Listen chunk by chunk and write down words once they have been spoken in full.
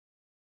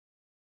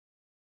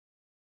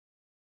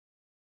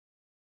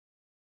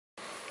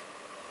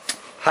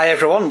Hi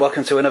everyone,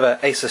 welcome to another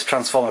Asus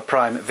Transformer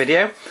Prime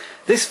video.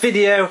 This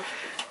video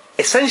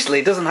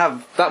essentially doesn't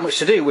have that much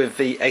to do with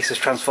the Asus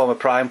Transformer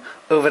Prime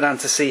other than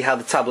to see how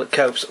the tablet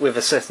copes with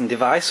a certain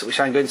device, which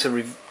I'm going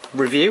to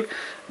review,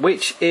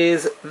 which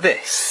is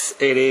this.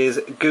 It is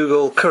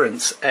Google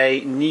Currents,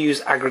 a news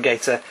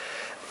aggregator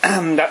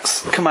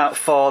that's come out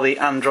for the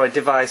Android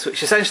device,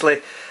 which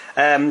essentially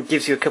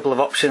gives you a couple of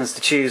options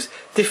to choose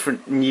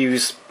different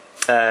news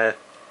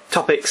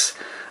topics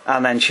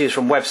and then choose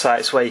from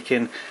websites where you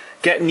can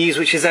get news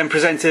which is then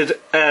presented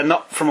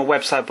not from a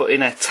website but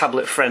in a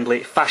tablet friendly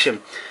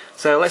fashion.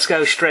 So let's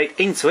go straight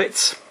into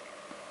it,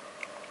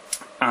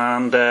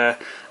 and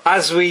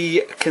as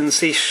we can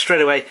see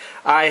straight away,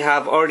 I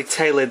have already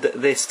tailored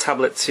this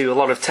tablet to a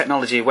lot of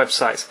technology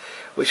websites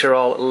which are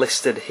all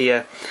listed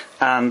here,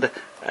 and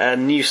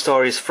news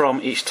stories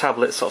from each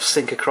tablet sort of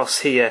sync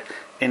across here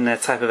in a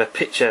type of a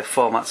picture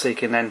format, so you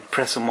can then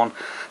press on one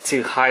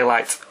to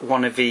highlight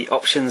one of the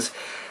options.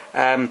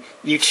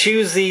 You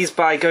choose these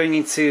by going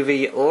into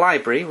the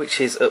library,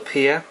 which is up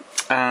here,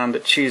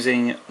 and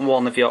choosing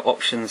one of your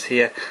options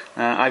here.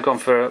 I've gone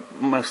for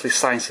mostly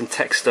science and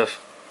tech stuff,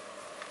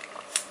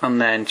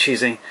 and then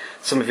choosing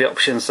some of the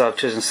options. So I've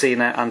chosen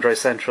CNET, Android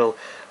Central,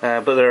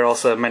 but there are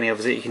also many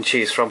others that you can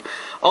choose from.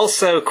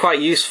 Also quite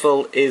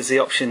useful is the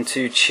option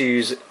to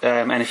choose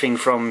anything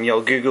from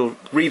your Google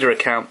Reader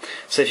account.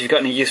 So if you've got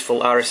any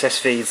useful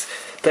RSS feeds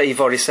that you've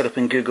already set up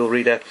in Google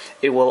Reader,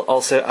 it will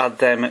also add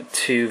them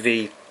to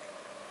the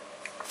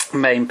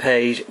main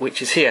page,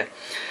 which is here.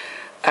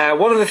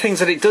 One of the things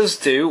that it does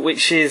do,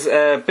 which is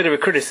a bit of a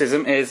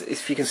criticism, is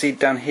if you can see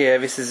down here,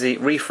 this is the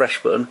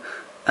refresh button,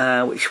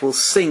 which will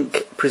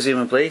sync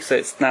presumably, so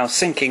it's now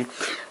syncing.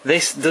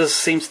 This does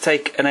seem to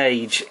take an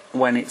age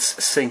when it's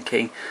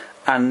syncing,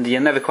 and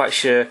you're never quite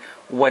sure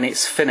when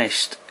it's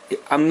finished.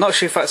 I'm not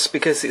sure if that's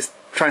because it's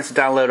trying to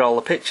download all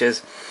the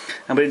pictures,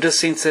 but it does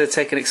seem to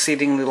take an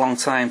exceedingly long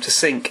time to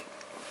sync.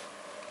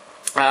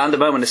 At the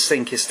moment the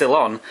sync is still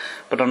on,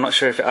 but I'm not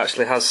sure if it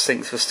actually has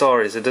synced for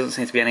stories. There doesn't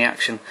seem to be any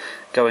action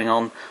going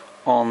on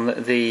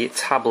the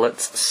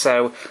tablet.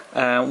 So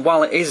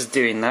while it is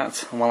doing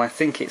that, while I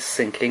think it's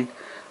syncing,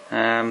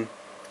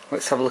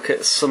 let's have a look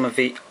at some of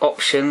the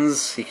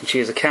options. You can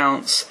choose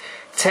accounts,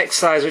 text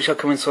size, which I'll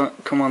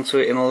come on to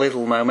it in a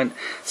little moment.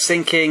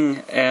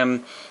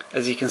 Syncing,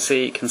 as you can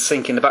see, it can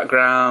sync in the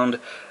background.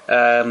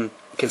 It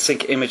can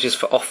sync images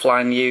for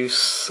offline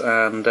use,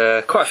 and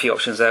quite a few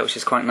options there, which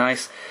is quite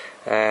nice.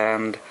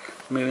 And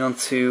moving on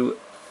to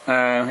we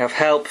have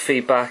help,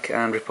 feedback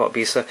and report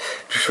abuse. So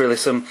just really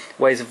some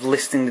ways of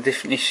listing the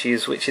different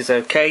issues, which is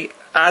okay.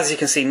 As you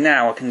can see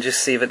now, I can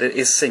just see that it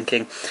is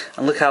syncing,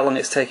 and look how long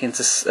it's taken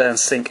to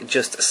sync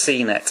just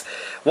CNET.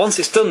 Once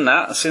it's done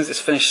that, as soon as it's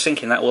finished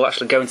syncing that, we'll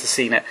actually go into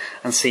CNET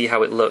and see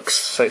how it looks.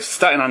 So it's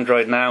starting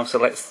Android now, so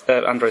let's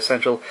Android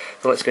Central,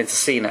 so let's go into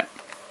CNET.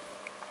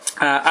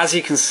 As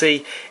you can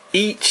see,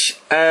 each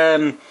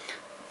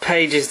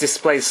page is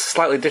displayed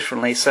slightly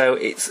differently, so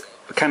it's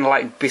kind of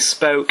like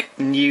bespoke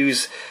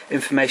news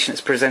information that's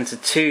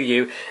presented to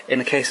you. In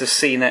the case of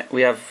CNET,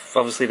 we have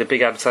obviously the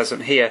big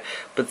advertisement here,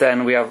 but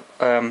then we have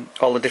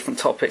all the different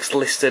topics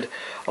listed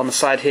on the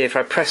side here. If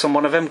I press on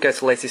one of them, go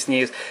to latest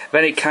news,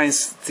 then it kind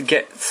of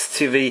gets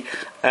to the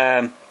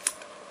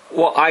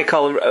what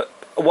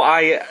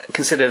I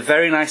consider a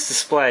very nice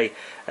display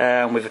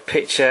with a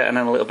picture and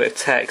then a little bit of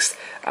text.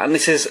 And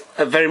this is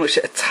very much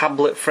a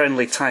tablet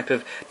friendly type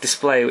of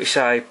display, which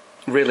I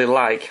really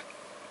like,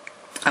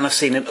 and I've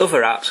seen in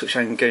other apps, which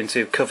I'm going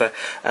to cover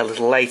a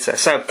little later.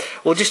 So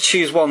we'll just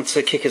choose one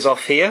to kick us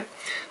off here,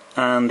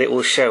 and it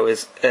will show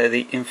us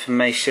the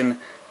information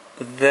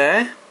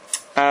there.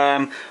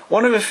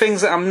 One of the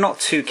things that I'm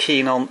not too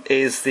keen on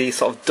is the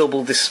sort of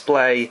double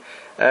display.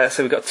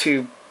 So we've got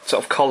two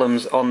sort of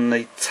columns on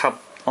the tab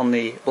on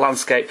the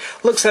landscape.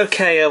 Looks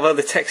okay, although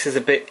the text is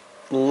a bit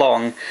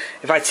long.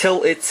 If I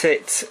tilt it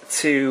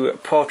to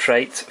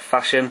portrait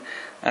fashion,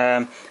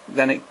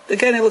 then it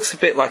looks a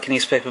bit like a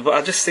newspaper, but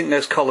I just think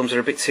those columns are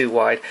a bit too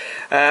wide.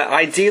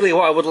 Ideally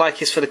what I would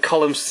like is for the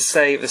columns to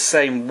stay the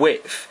same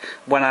width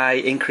when I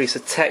increase the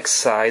text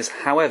size.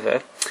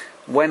 However,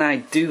 when I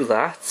do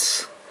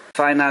that, if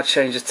I now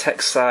change the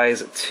text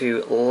size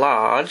to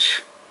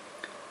large,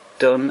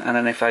 done, and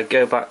then if I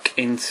go back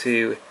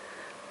into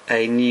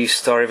a news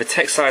story, the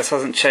text size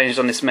hasn't changed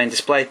on this main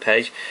display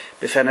page,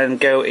 but if I then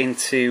go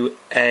into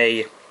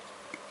a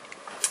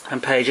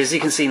page, as you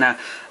can see now,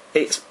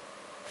 it's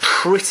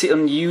pretty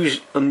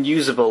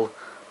unusable,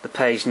 the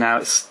page now.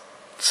 It's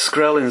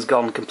scrolling's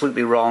gone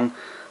completely wrong.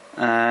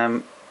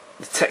 The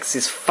text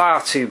is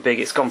far too big,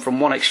 it's gone from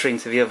one extreme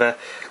to the other,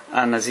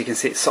 and as you can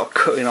see, it's sort of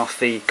cutting off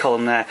the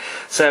column there.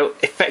 So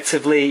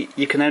effectively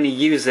you can only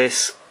use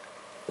this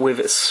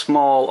with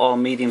small or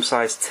medium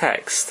sized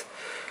text,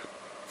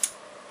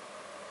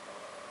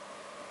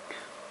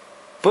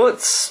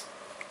 but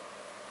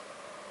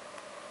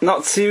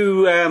not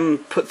to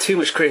put too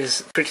much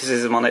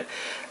criticism on it.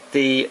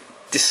 The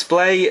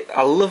display,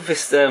 I love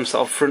this sort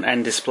of front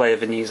end display of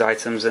the news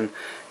items, and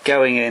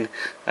going in,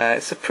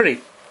 it's a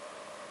pretty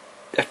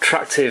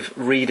attractive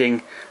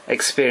reading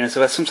experience.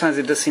 Where sometimes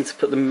it does seem to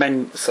put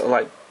the sort of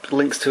like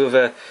links to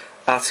other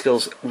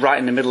articles right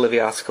in the middle of the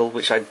article,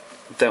 which I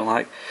don't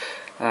like.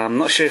 I'm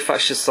not sure if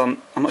that's just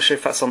on. I'm not sure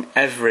if that's on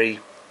every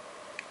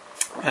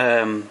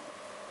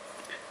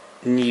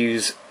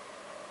news.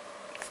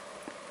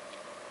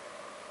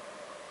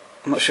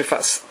 I'm not sure if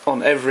that's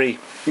on every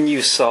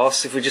news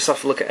source. If we just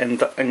have to look at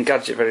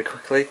Engadget very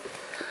quickly,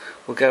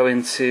 we'll go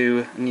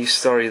into a news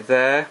story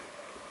there.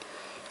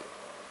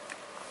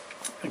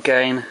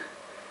 Again,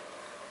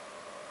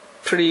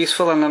 pretty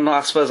useful, and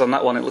I suppose on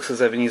that one it looks as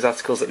though the news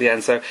articles at the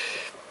end. So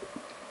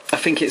I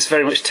think it's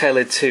very much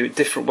tailored to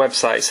different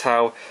websites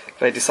how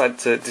they decide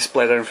to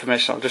display their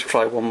information. I'll just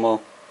try one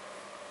more.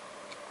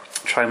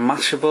 Try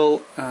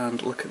Mashable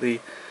and look at the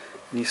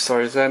news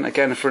stories then.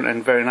 Again, the front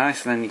end very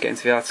nice, and then you get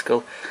into the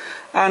article.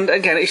 And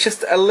again, it's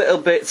just a little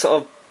bit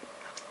sort of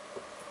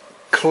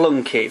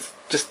clunky. It's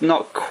just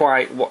not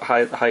quite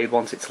how you'd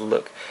want it to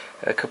look.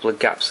 A couple of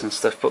gaps and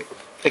stuff, but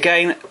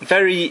again,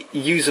 very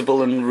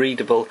usable and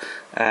readable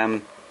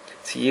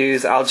to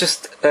use. I'll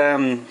just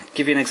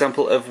give you an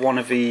example of one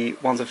of the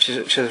ones I've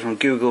chosen from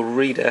Google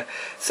Reader.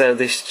 So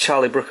this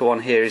Charlie Brooker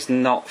one here is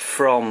not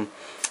from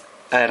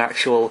an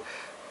actual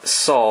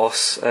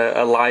source,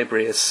 a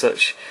library as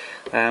such,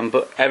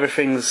 but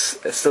everything's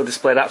still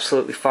displayed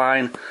absolutely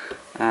fine,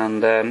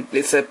 and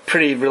it's a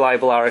pretty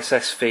reliable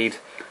RSS feed.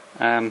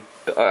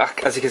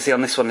 But as you can see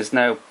on this one, there's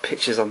no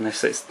pictures on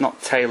this. It's not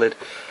tailored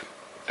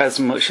as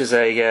much as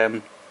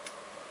a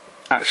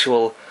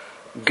actual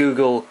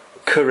Google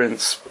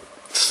Currents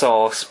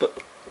source,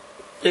 but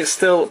it's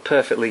still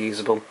perfectly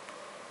usable.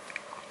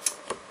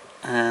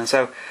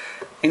 So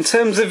in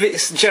terms of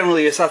its general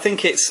use, I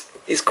think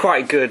it's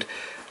quite good.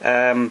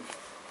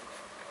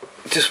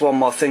 Just one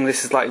more thing,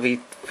 this is like these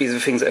are the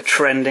things that are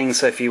trending,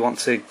 so if you want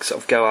to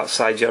sort of go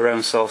outside your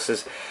own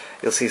sources,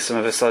 you'll see some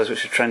of the stories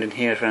which are trending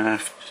here.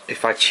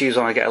 If I choose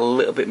one, I get a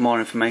little bit more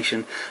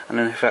information, and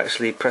then if I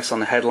actually press on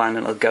the headline,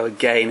 it'll go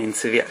again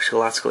into the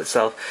actual article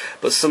itself.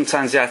 But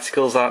sometimes the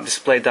articles aren't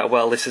displayed that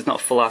well. This is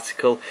not a full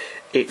article,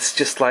 it's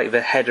just like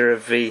the header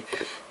of the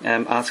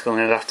article,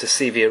 and I'd have to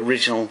see the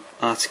original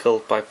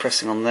article by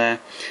pressing on there,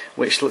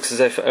 which looks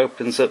as if it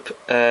opens up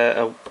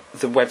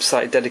the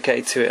website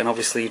dedicated to it, and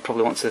obviously you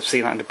probably want to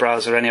see that in the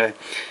browser anyway,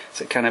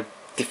 so it kind of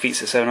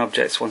defeats its own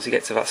objects once you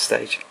get to that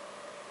stage.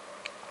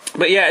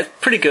 But yeah, it's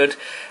pretty good.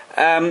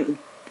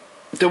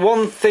 The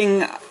one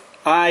thing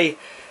I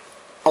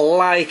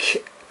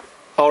like,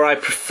 or I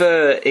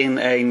prefer in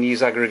a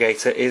news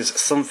aggregator, is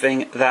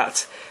something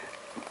that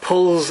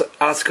pulls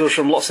articles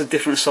from lots of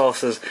different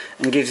sources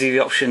and gives you the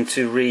option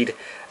to read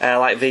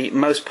like the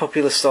most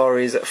popular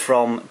stories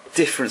from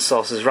different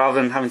sources,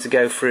 rather than having to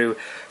go through,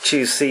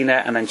 choose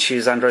CNET and then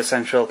choose Android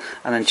Central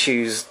and then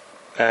choose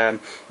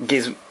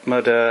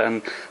Gizmodo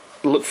and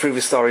look through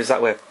the stories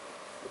that way.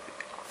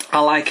 I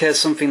like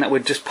something that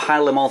would just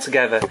pile them all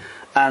together,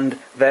 and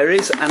there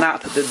is an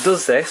app that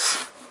does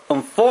this.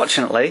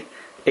 Unfortunately,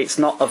 it's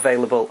not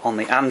available on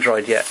the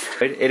Android yet.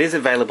 It is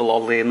available,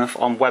 oddly enough,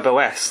 on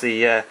WebOS,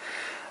 the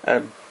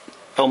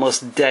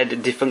almost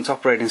dead defunct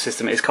operating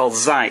system. It's called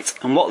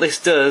Zite, and what this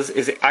does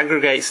is it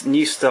aggregates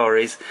news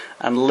stories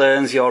and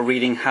learns your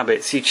reading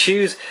habits. You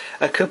choose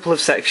a couple of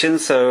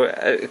sections, so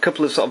a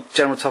couple of sort of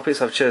general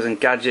topics. I've chosen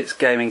gadgets,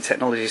 gaming,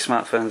 technology,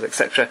 smartphones,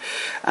 etc.,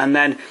 and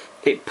then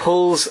it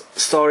pulls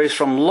stories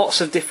from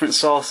lots of different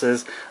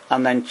sources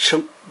and then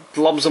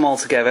blobs them all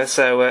together.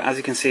 So as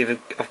you can see,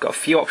 I've got a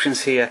few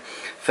options here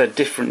for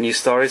different news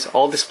stories,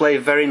 all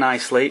displayed very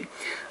nicely,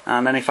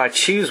 and then if I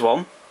choose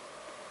one,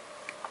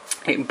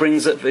 it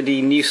brings up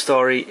the news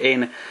story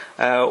in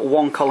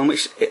one column,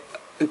 which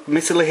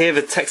admittedly here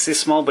the text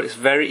is small, but it's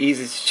very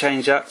easy to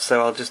change that,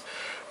 so I'll just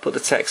put the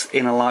text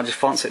in a larger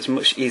font so it's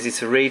much easier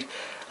to read,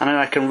 and then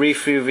I can read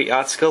through the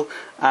article.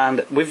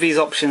 And with these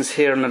options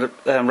here on the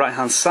right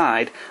hand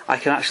side, I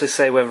can actually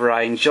say whether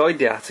I enjoyed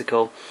the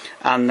article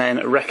and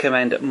then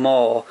recommend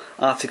more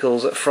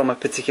articles from a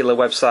particular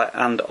website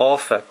and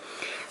author.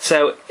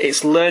 So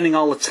it's learning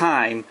all the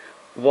time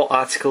what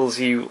articles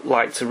you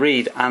like to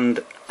read,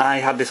 and I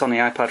had this on the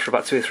iPad for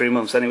about 2 or 3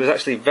 months, and it was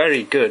actually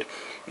very good.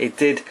 It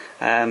did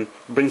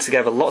bring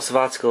together lots of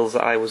articles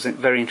that I was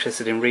very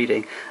interested in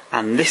reading,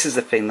 and this is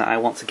the thing that I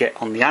want to get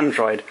on the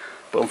Android,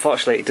 but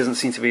unfortunately it doesn't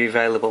seem to be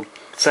available.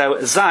 So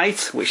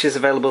Zite, which is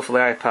available for the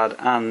iPad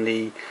and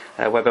the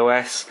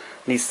WebOS,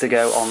 needs to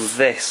go on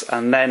this,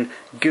 and then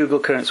Google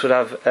Currents would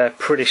have a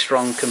pretty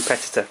strong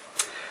competitor.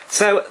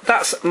 So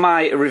that's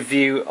my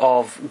review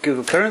of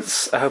Google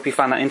Currents. I hope you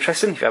found that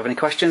interesting. If you have any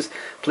questions,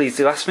 please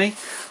do ask me,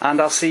 and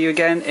I'll see you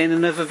again in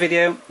another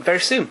video very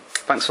soon.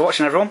 Thanks for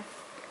watching, everyone.